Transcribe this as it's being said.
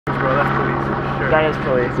Bro, that's police. Sure. That is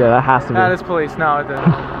police. Yeah, that has to be. That is police. No, it didn't.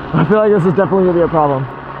 I feel like this is definitely gonna be a problem. You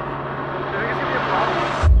think it's gonna be a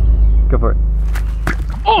problem? Go for it.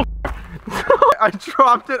 Oh! I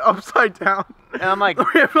dropped it upside down. And I'm like,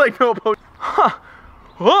 we have like no approach. Huh.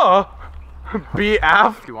 Whoa.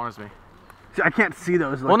 BF. He wants me. See, I can't see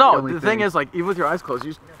those. Like, Well, no, the thing is, like, even with your eyes closed,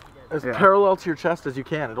 you as parallel to your chest as you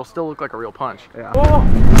can. It'll still look like a real punch. Yeah.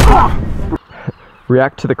 Oh.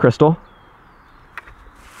 React to the crystal.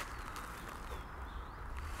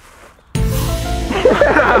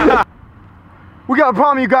 We got a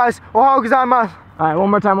problem, you guys. Ohio gozaimasu. All right, one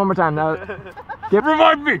more time. Now,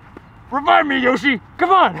 revive me, Yoshi. Come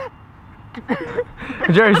on.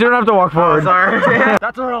 Jerry, you don't have to walk forward. Sorry.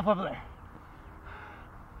 That's a rope up there.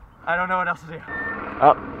 I don't know what else to do.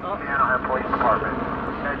 Oh. Anaheim Police Department.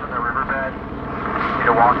 Guys on the riverbed. You need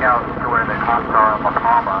to walk out to where the cops are on La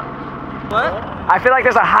Palma. What? I feel like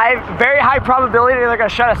there's a very high probability they're gonna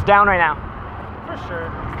shut us down right now. For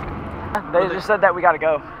sure. They just said that we gotta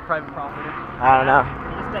go. Private property. I don't know.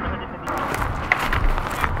 We just spent 150.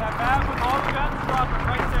 That bag with all the guns, drop it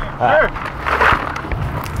right there. Sure.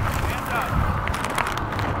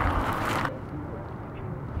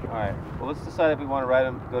 Alright, well let's decide if we want to ride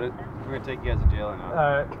him, we're going to take you guys to jail or not.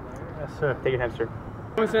 Alright. Yes, sir. Take it, hamster.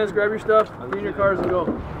 Grab your stuff, clean your cars, and go.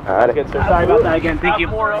 Alright. Sorry about that again. Thank you.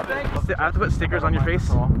 I have to put stickers on your face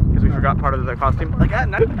because we forgot part of the costume. Like,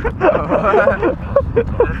 no.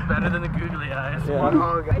 That's better than the googly eyes. Yeah.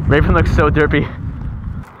 Raven looks so derpy.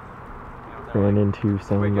 Ran into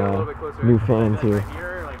some new fans here.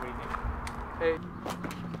 Hey.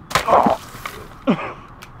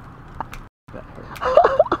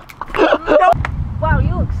 Wow,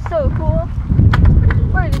 you look so cool.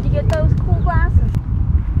 Where did you get those cool glasses?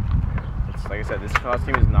 It's like I said, this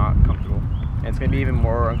costume is not comfortable. And it's going to be even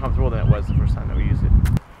more uncomfortable than it was the first time that we used it.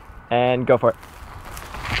 And go for it.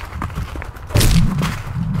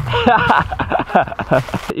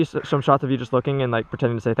 Some shots of you just looking and like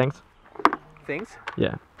pretending to say thanks. Things?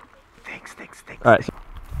 Yeah. Thanks. All right. So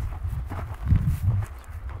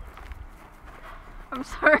I'm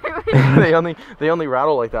sorry. they only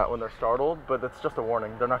rattle like that when they're startled, but it's just a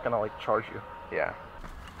warning. They're not going to like charge you. Yeah.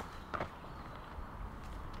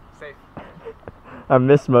 Safe. I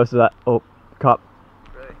missed most of that. Oh, cop.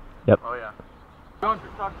 Really? Yep. Oh yeah. Going to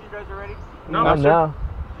talk to you guys already? No, no.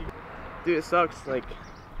 Dude, it sucks. Like,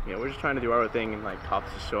 you know, we're just trying to do our thing, and like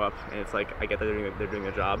cops just show up, and it's like I get that they're doing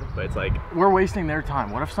their job, but it's like We're wasting their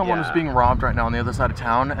time. What if someone is being robbed right now on the other side of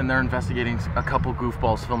town and they're investigating a couple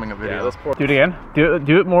goofballs filming a video? yeah, this poor. Do it again.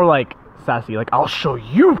 Do it more like sassy. Like, I'll show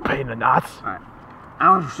you pain in the nuts. Alright.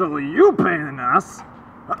 I'll show you pain in the ass.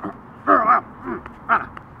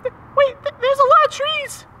 Wait, there's a lot of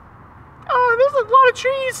trees. Oh, there's a lot of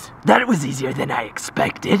trees. That was easier than I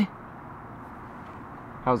expected.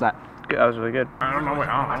 How's that? Yeah, that was really good. I don't know what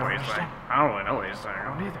he's saying. I don't really know what he's saying. I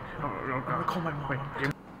don't either. I'm gonna call my mom.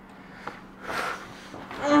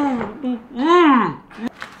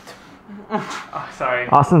 Oh, sorry.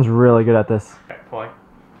 Austin's really good at this. Pulling.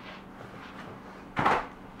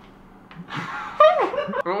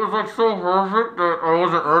 It was like so perfect that I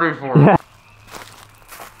wasn't ready for it.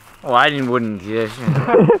 Well, I wouldn't.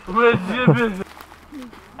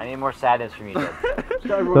 I need more sadness from you, Dad.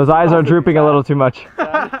 Those eyes are drooping a little too much.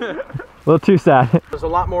 A little too sad. There's a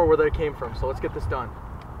lot more where they came from, so let's get this done.